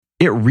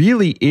It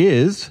really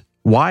is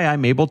why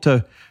I'm able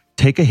to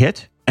take a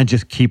hit and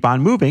just keep on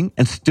moving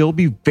and still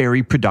be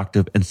very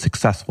productive and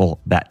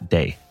successful that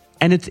day.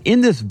 And it's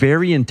in this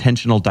very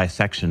intentional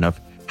dissection of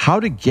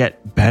how to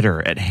get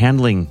better at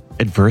handling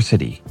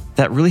adversity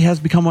that really has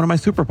become one of my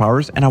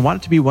superpowers, and I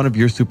want it to be one of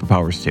your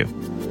superpowers too.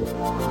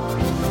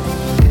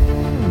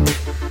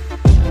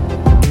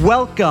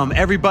 Welcome,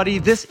 everybody.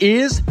 This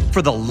is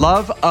For the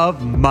Love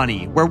of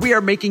Money, where we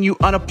are making you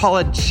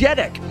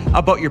unapologetic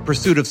about your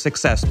pursuit of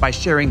success by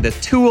sharing the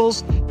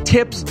tools,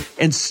 tips,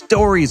 and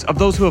stories of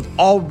those who have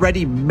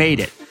already made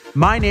it.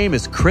 My name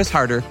is Chris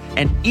Harder,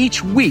 and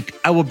each week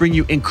I will bring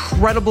you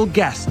incredible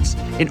guests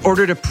in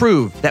order to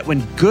prove that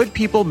when good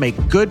people make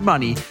good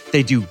money,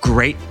 they do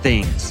great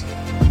things.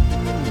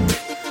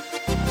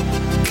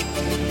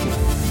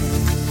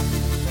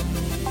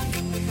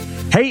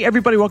 Hey,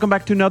 everybody, welcome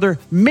back to another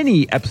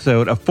mini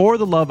episode of For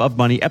the Love of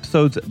Money,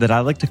 episodes that I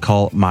like to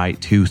call my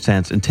 2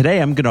 cents. And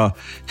today I'm going to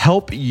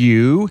help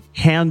you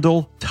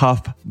handle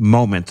tough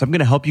moments. I'm going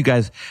to help you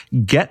guys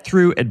get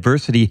through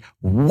adversity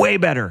way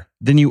better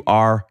than you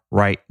are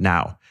right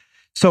now.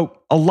 So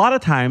a lot of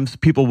times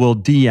people will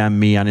DM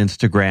me on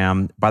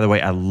Instagram. By the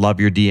way, I love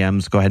your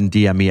DMs. Go ahead and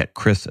DM me at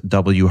Chris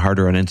W.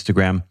 Harder on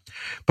Instagram.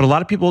 But a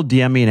lot of people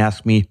DM me and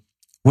ask me,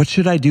 what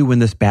should I do when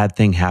this bad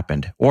thing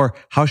happened? Or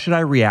how should I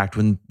react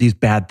when these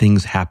bad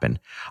things happen?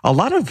 A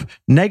lot of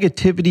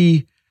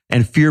negativity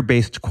and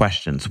fear-based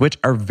questions, which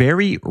are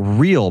very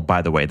real,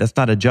 by the way. That's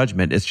not a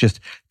judgment. It's just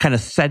kind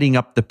of setting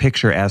up the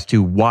picture as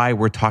to why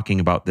we're talking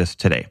about this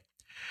today.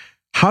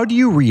 How do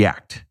you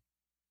react?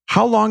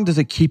 How long does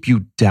it keep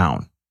you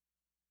down?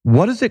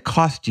 What does it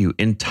cost you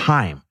in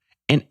time,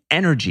 in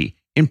energy,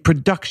 in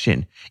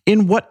production,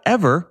 in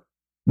whatever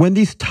when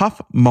these tough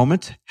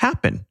moments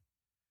happen?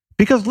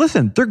 Because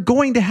listen, they're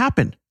going to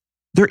happen.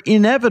 They're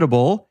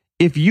inevitable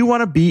if you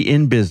want to be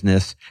in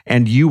business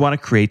and you want to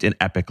create an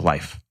epic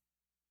life.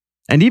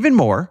 And even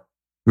more,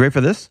 you ready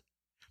for this?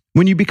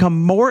 When you become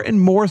more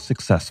and more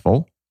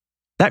successful,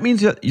 that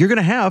means that you're going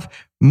to have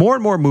more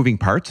and more moving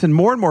parts and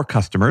more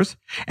customers.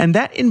 And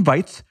that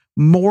invites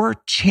more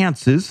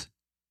chances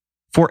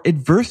for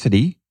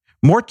adversity,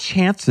 more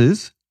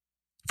chances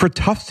for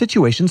tough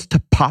situations to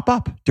pop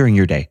up during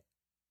your day.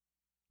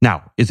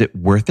 Now, is it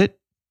worth it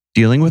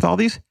dealing with all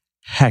these?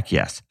 Heck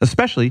yes,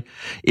 especially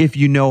if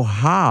you know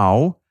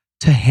how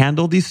to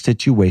handle these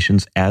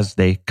situations as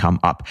they come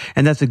up.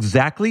 And that's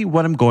exactly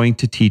what I'm going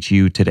to teach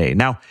you today.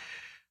 Now,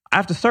 I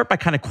have to start by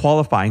kind of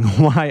qualifying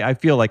why I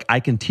feel like I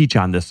can teach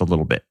on this a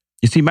little bit.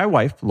 You see, my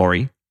wife,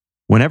 Lori,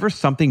 whenever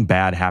something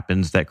bad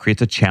happens that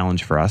creates a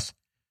challenge for us,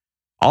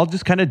 I'll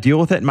just kind of deal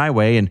with it in my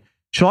way. And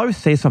she'll always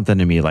say something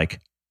to me like,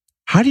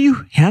 how do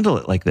you handle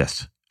it like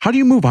this? How do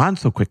you move on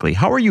so quickly?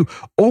 How are you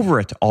over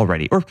it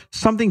already? Or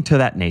something to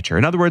that nature.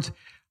 In other words,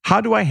 how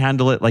do I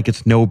handle it like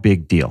it's no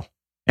big deal?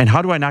 And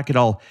how do I not get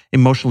all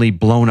emotionally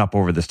blown up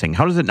over this thing?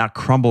 How does it not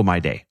crumble my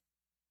day?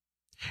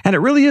 And it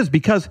really is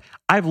because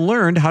I've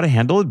learned how to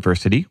handle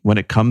adversity when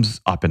it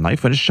comes up in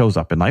life, when it shows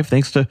up in life,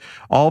 thanks to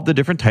all the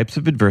different types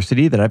of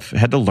adversity that I've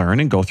had to learn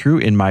and go through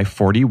in my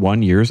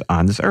 41 years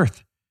on this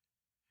earth.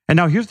 And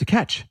now here's the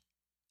catch.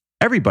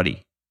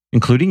 Everybody,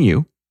 including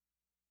you,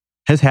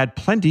 has had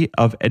plenty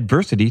of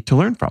adversity to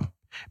learn from.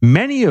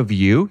 Many of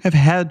you have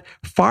had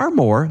far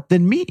more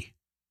than me.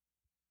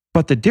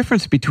 But the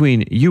difference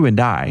between you and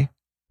I,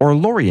 or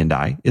Lori and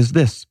I, is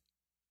this.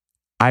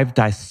 I've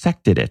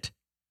dissected it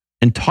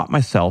and taught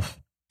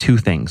myself 2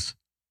 things.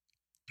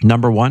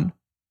 Number 1,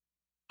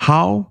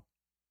 how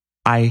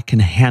I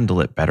can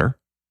handle it better.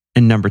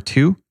 And number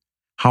 2,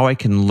 how I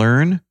can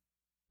learn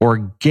or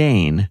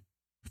gain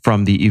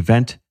from the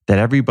event that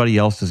everybody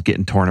else is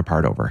getting torn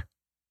apart over.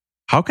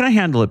 How can I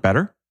handle it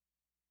better?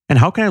 And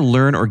how can I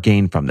learn or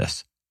gain from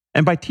this?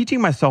 And by teaching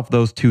myself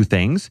those 2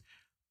 things,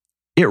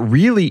 it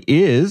really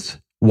is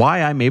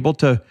why I'm able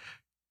to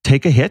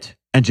take a hit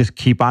and just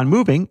keep on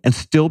moving and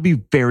still be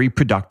very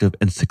productive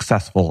and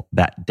successful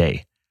that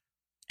day.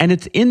 And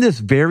it's in this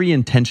very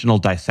intentional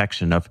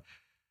dissection of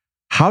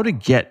how to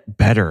get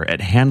better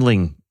at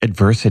handling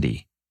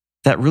adversity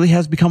that really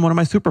has become one of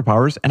my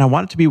superpowers, and I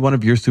want it to be one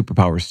of your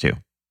superpowers too.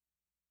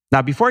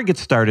 Now, before I get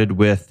started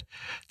with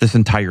this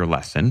entire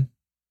lesson,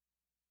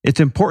 it's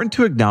important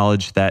to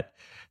acknowledge that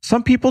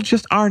some people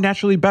just are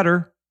naturally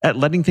better at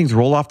letting things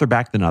roll off their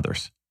back than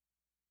others.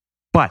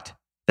 But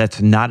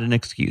that's not an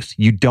excuse.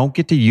 You don't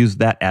get to use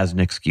that as an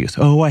excuse.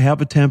 Oh, I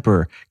have a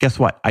temper. Guess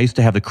what? I used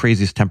to have the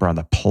craziest temper on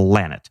the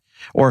planet.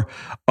 Or,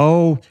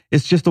 oh,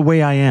 it's just the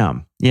way I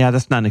am. Yeah,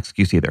 that's not an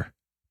excuse either.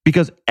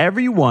 Because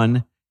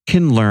everyone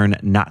can learn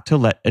not to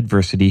let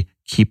adversity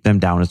keep them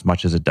down as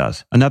much as it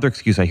does. Another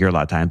excuse I hear a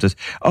lot of times is,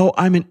 oh,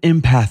 I'm an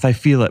empath. I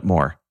feel it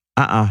more.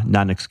 Not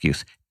an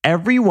excuse.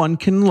 Everyone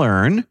can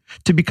learn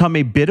to become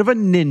a bit of a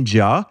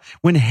ninja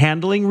when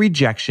handling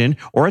rejection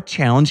or a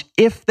challenge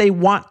if they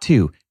want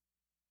to.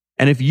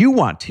 And if you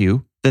want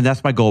to, then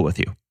that's my goal with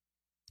you.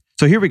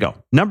 So here we go.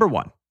 Number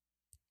 1,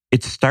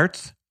 it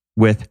starts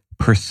with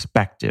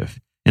perspective.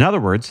 In other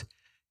words,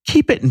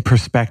 keep it in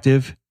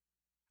perspective.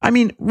 I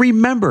mean,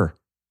 remember,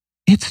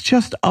 it's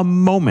just a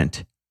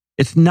moment.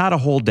 It's not a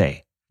whole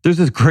day. There's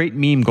this great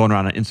meme going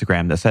around on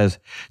Instagram that says,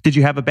 did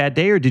you have a bad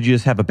day or did you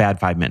just have a bad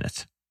 5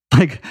 minutes?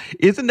 Like,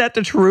 isn't that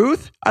the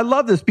truth? I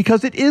love this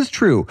because it is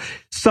true.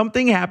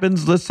 Something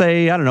happens, let's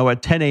say, I don't know,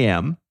 at 10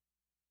 a.m.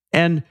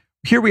 And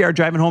here we are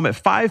driving home at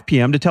 5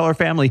 p.m. to tell our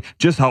family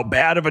just how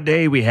bad of a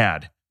day we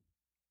had.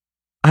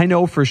 I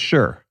know for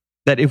sure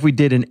that if we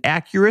did an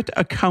accurate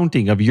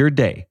accounting of your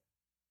day,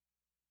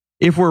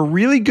 if we're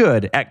really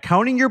good at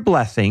counting your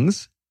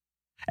blessings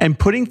and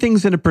putting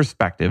things into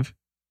perspective,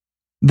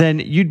 then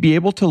you'd be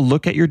able to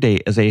look at your day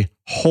as a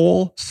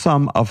whole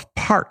sum of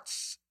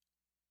parts.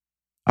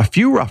 A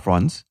few rough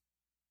ones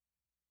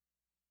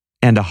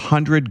and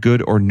 100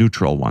 good or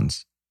neutral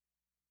ones.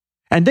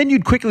 And then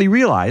you'd quickly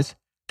realize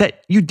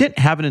that you didn't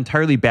have an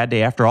entirely bad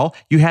day after all.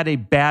 You had a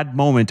bad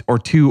moment or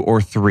two or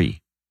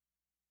three.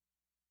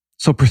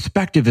 So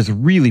perspective is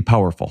really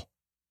powerful.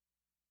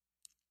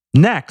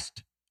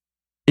 Next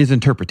is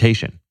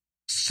interpretation.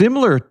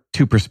 Similar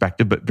to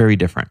perspective, but very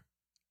different.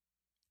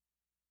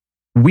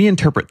 We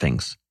interpret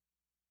things.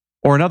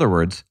 Or in other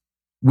words,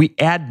 we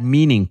add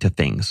meaning to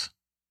things.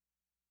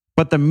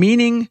 But the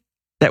meaning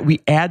that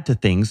we add to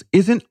things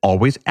isn't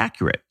always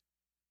accurate.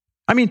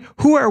 I mean,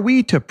 who are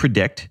we to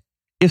predict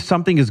if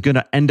something is going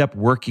to end up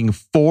working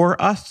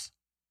for us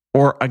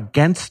or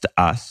against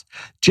us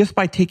just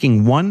by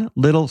taking one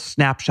little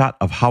snapshot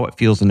of how it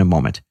feels in a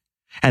moment?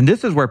 And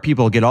this is where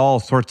people get all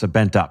sorts of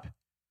bent up.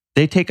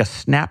 They take a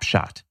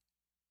snapshot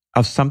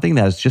of something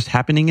that is just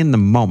happening in the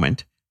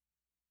moment,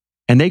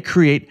 and they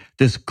create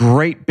this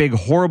great, big,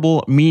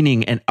 horrible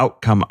meaning and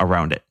outcome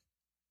around it.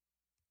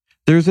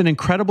 There's an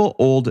incredible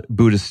old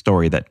Buddhist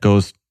story that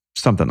goes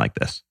something like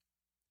this.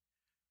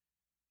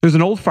 There's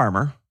an old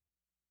farmer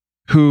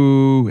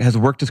who has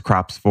worked his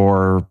crops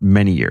for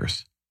many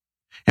years.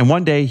 And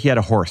one day he had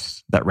a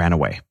horse that ran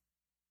away.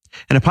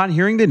 And upon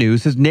hearing the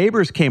news, his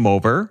neighbors came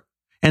over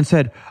and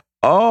said,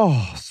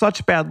 "Oh,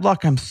 such bad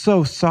luck. I'm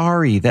so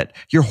sorry that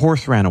your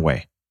horse ran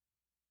away."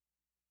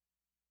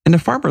 And the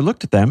farmer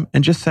looked at them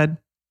and just said,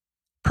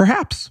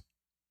 "Perhaps.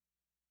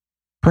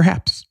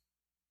 Perhaps."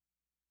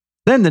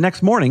 Then the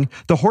next morning,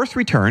 the horse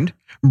returned,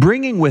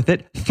 bringing with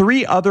it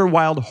 3 other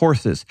wild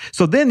horses.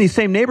 So then these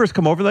same neighbors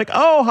come over like,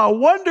 "Oh, how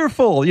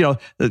wonderful.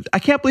 I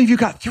can't believe you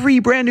got 3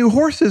 brand new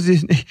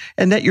horses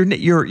and that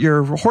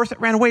your horse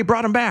that ran away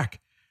brought them back.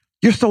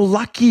 You're so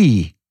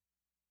lucky."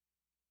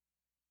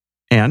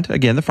 And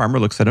again, the farmer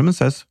looks at him and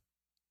says,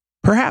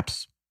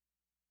 "Perhaps."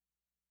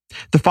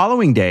 The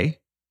following day,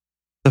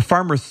 the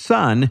farmer's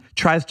son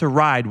tries to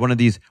ride one of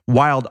these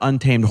wild,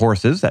 untamed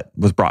horses that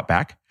was brought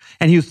back,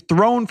 and he was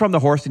thrown from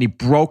the horse and he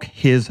broke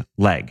his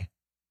leg.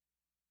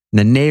 And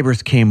the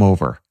neighbors came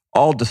over,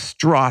 all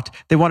distraught.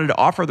 They wanted to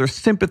offer their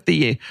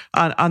sympathy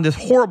on this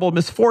horrible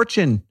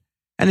misfortune.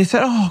 And they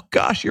said, "Oh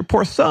gosh, your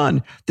poor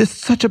son. This is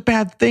such a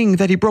bad thing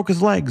that he broke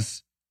his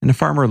legs." And the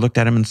farmer looked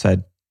at him and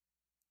said,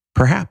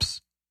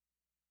 "Perhaps."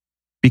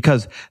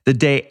 Because the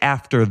day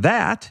after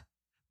that,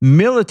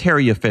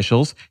 military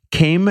officials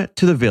came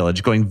to the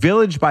village, going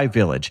village by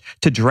village,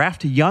 to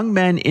draft young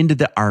men into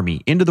the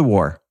army, into the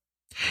war.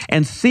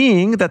 And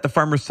seeing that the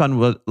farmer's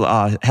son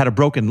had a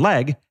broken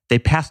leg, they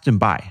passed him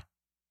by.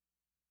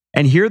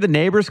 And here the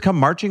neighbors come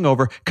marching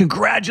over,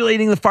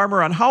 congratulating the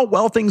farmer on how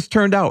well things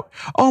turned out.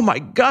 "Oh my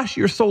gosh,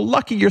 you're so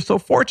lucky, you're so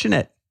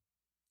fortunate."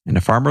 And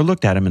the farmer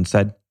looked at him and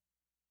said,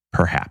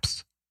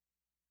 "Perhaps."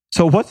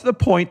 So what's the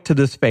point to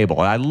this fable?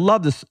 And I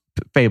love this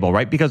fable,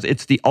 right? Because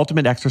it's the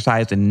ultimate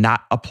exercise in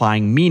not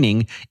applying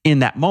meaning in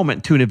that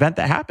moment to an event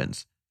that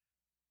happens.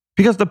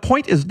 Because the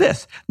point is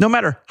this: no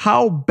matter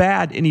how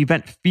bad an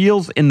event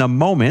feels in the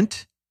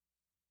moment,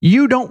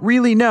 you don't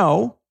really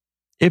know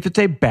if it's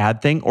a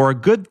bad thing or a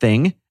good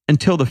thing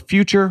until the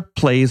future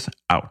plays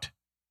out.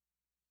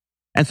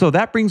 And so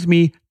that brings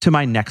me to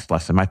my next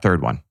lesson, my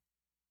third one.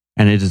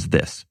 And it is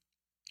this: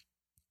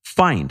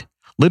 find,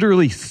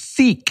 literally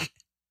seek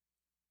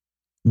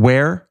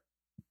where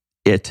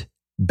it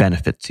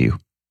benefits you.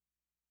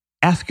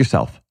 Ask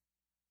yourself,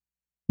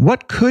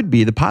 what could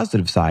be the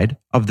positive side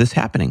of this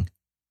happening?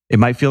 It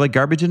might feel like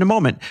garbage in a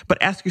moment,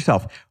 but ask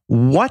yourself,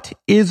 what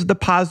is the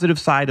positive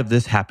side of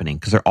this happening?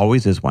 Because there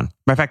always is one.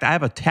 Matter of fact, I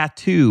have a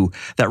tattoo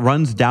that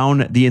runs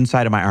down the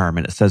inside of my arm,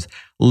 and it says,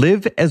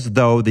 "Live as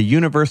though the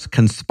universe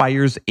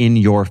conspires in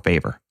your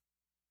favor."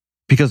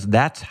 Because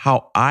that's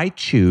how I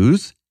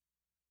choose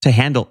to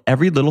handle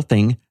every little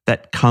thing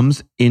that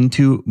comes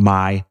into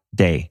my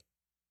day.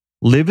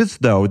 Live as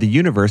though the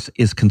universe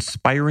is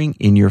conspiring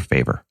in your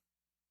favor.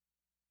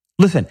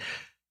 Listen,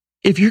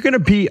 if you're going to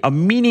be a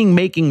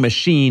meaning-making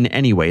machine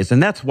anyways,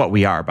 and that's what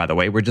we are, by the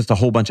way, we're just a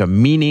whole bunch of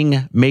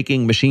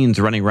meaning-making machines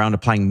running around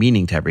applying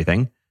meaning to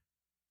everything,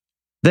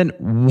 then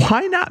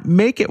why not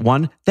make it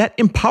one that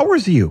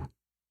empowers you?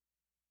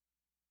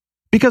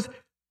 Because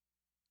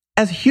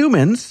as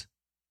humans,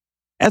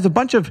 as a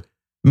bunch of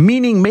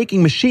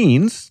meaning-making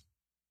machines,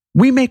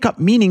 we make up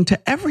meaning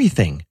to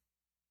everything,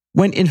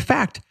 when in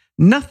fact,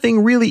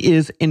 nothing really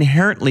is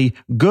inherently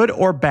good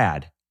or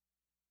bad.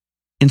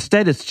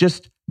 Instead, it's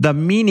just the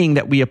meaning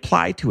that we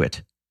apply to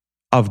it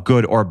of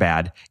good or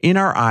bad in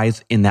our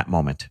eyes in that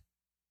moment.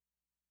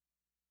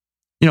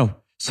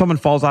 Someone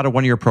falls out of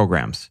one of your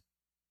programs.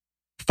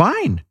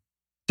 Fine.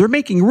 They're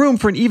making room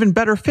for an even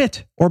better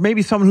fit, or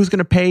maybe someone who's going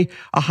to pay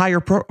a higher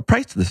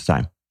price this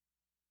time.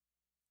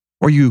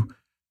 Or you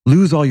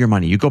lose all your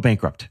money, you go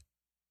bankrupt.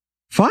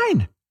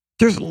 Fine.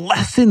 There's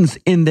lessons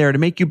in there to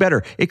make you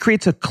better. It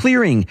creates a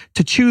clearing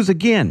to choose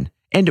again.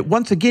 And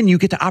once again, you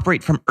get to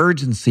operate from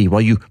urgency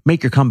while you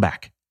make your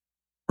comeback.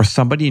 Or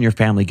somebody in your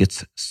family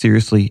gets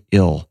seriously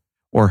ill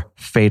or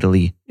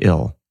fatally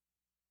ill.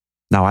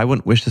 Now, I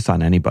wouldn't wish this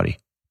on anybody,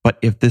 but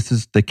if this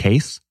is the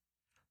case,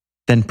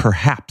 then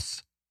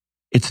perhaps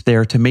it's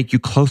there to make you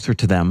closer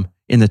to them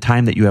in the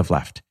time that you have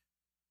left,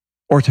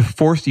 or to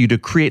force you to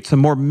create some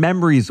more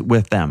memories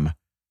with them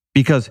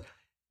because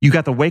you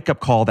got the wake-up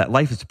call that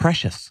life is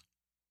precious.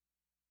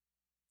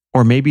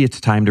 Or maybe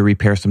it's time to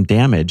repair some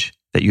damage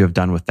that you have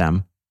done with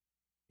them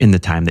in the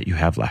time that you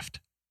have left.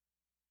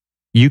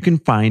 You can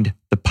find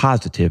the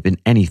positive in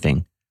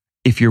anything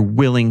if you're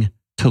willing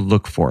to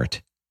look for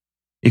it,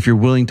 if you're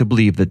willing to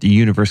believe that the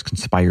universe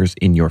conspires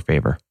in your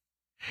favor.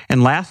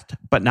 And last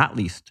but not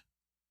least,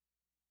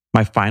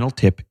 my final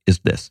tip is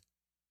this: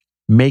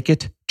 make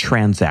it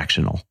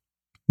transactional.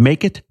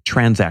 Make it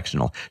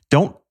transactional.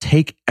 Don't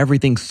take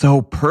everything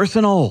so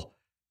personal.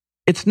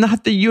 It's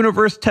not the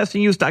universe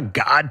testing you. It's not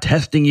God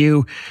testing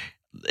you.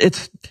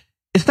 It's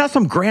not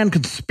some grand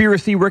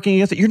conspiracy working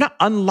against it. You're not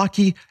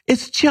unlucky.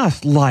 It's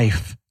just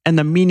life and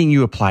the meaning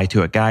you apply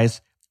to it,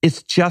 guys.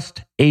 It's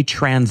just a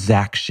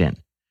transaction.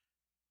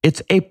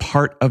 It's a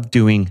part of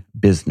doing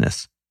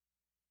business.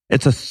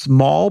 It's a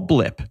small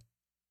blip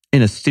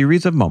in a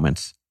series of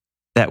moments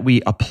that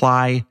we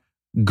apply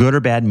good or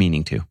bad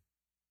meaning to.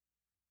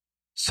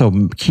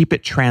 So keep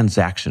it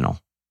transactional.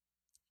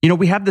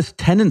 We have this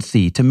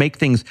tendency to make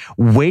things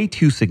way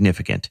too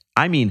significant.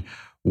 I mean,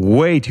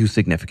 way too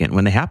significant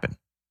when they happen.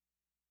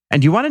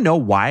 And do you want to know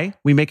why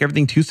we make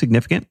everything too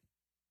significant?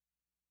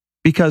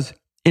 Because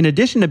in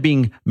addition to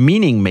being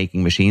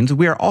meaning-making machines,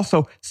 we are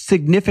also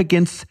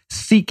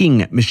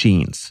significance-seeking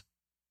machines.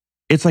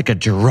 It's like a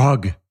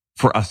drug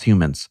for us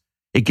humans.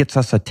 It gets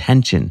us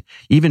attention.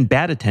 Even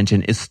bad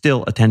attention is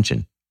still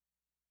attention.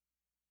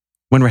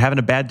 When we're having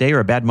a bad day or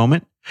a bad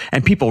moment,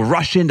 and people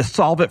rush in to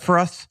solve it for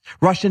us,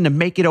 rush in to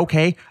make it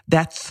okay,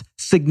 that's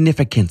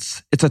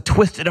significance. It's a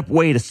twisted up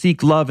way to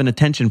seek love and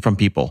attention from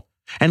people.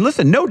 And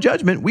listen, no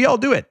judgment. We all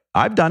do it.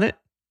 I've done it.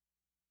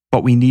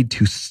 But we need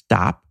to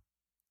stop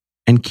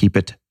and keep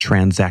it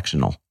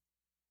transactional.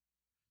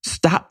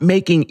 Stop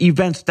making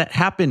events that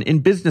happen in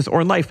business or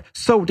in life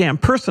so damn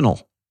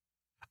personal.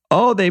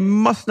 Oh, they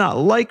must not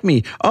like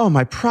me. Oh,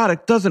 my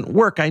product doesn't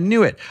work. I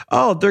knew it.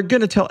 Oh, they're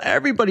going to tell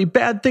everybody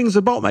bad things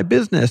about my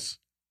business.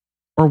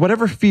 Or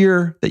whatever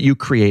fear that you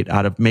create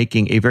out of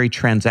making a very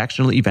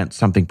transactional event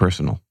something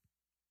personal.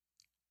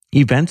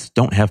 Events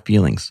don't have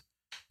feelings.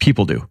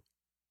 People do.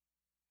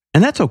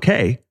 And that's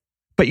okay.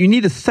 But you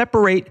need to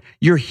separate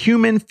your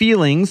human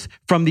feelings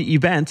from the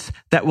events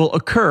that will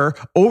occur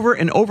over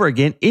and over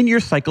again in your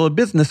cycle of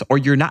business, or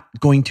you're not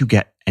going to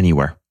get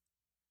anywhere.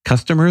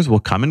 Customers will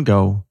come and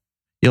go.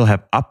 You'll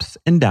have ups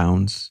and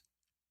downs,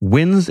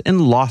 wins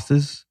and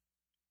losses.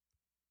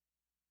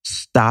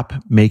 Stop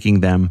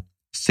making them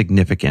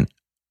significant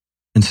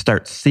and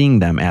start seeing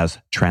them as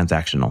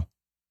transactional.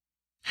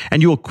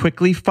 And you will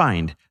quickly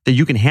find that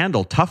you can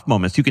handle tough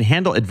moments. You can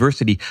handle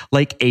adversity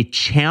like a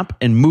champ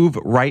and move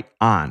right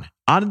on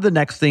to the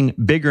next thing,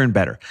 bigger and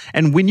better.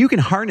 And when you can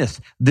harness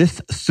this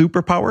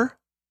superpower,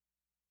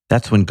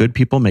 that's when good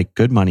people make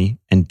good money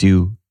and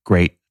do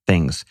great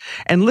things.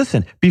 And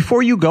listen,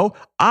 before you go,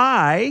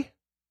 I,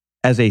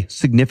 as a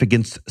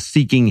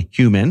significance-seeking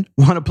human,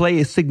 want to play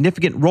a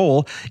significant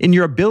role in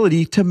your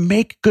ability to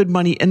make good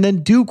money and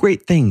then do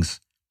great things.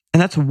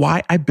 And that's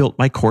why I built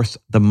my course,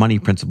 The Money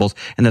Principles.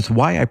 And that's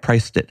why I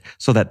priced it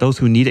so that those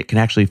who need it can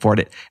actually afford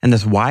it. And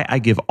that's why I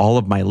give all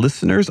of my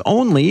listeners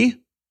only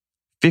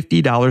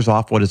 $50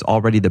 off what is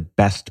already the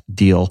best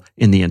deal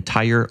in the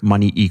entire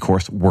money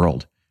e-course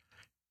world.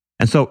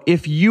 And so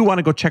if you want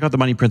to go check out The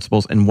Money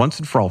Principles and once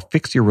and for all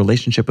fix your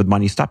relationship with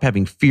money, stop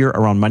having fear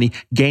around money,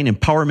 gain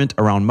empowerment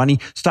around money,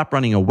 stop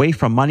running away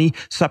from money,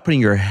 stop putting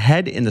your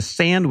head in the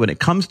sand when it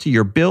comes to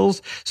your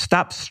bills,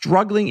 stop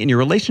struggling in your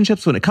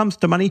relationships when it comes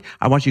to money,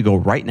 I want you to go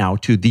right now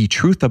to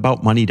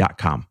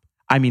thetruthaboutmoney.com.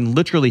 I mean,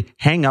 literally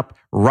hang up,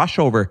 rush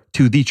over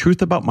to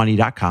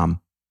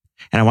thetruthaboutmoney.com.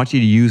 And I want you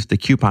to use the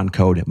coupon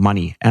code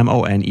MONEY,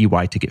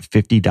 MONEY, to get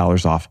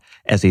 $50 off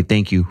as a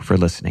thank you for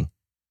listening.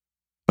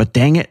 But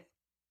dang it,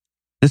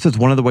 this is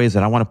one of the ways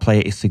that I want to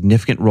play a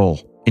significant role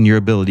in your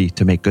ability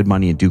to make good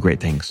money and do great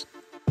things.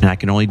 And I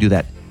can only do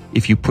that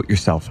if you put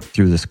yourself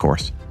through this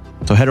course.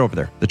 So head over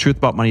there,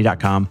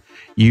 thetruthaboutmoney.com,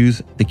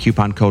 use the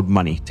coupon code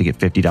MONEY to get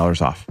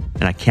 $50 off.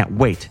 And I can't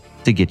wait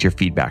to get your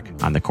feedback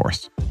on the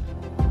course.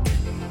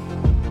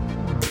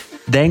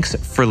 Thanks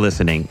for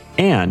listening.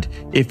 And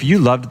if you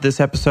loved this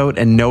episode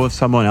and know of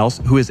someone else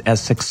who is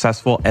as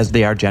successful as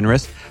they are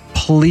generous,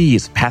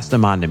 please pass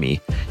them on to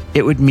me.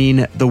 It would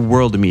mean the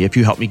world to me if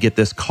you help me get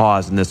this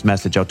cause and this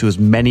message out to as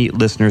many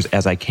listeners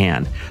as I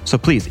can. So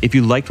please, if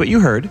you liked what you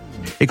heard,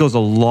 it goes a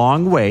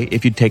long way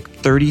if you take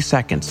 30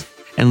 seconds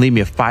and leave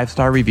me a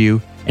 5-star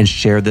review and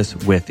share this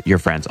with your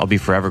friends. I'll be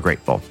forever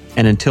grateful.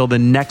 And until the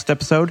next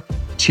episode,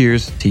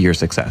 cheers to your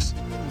success.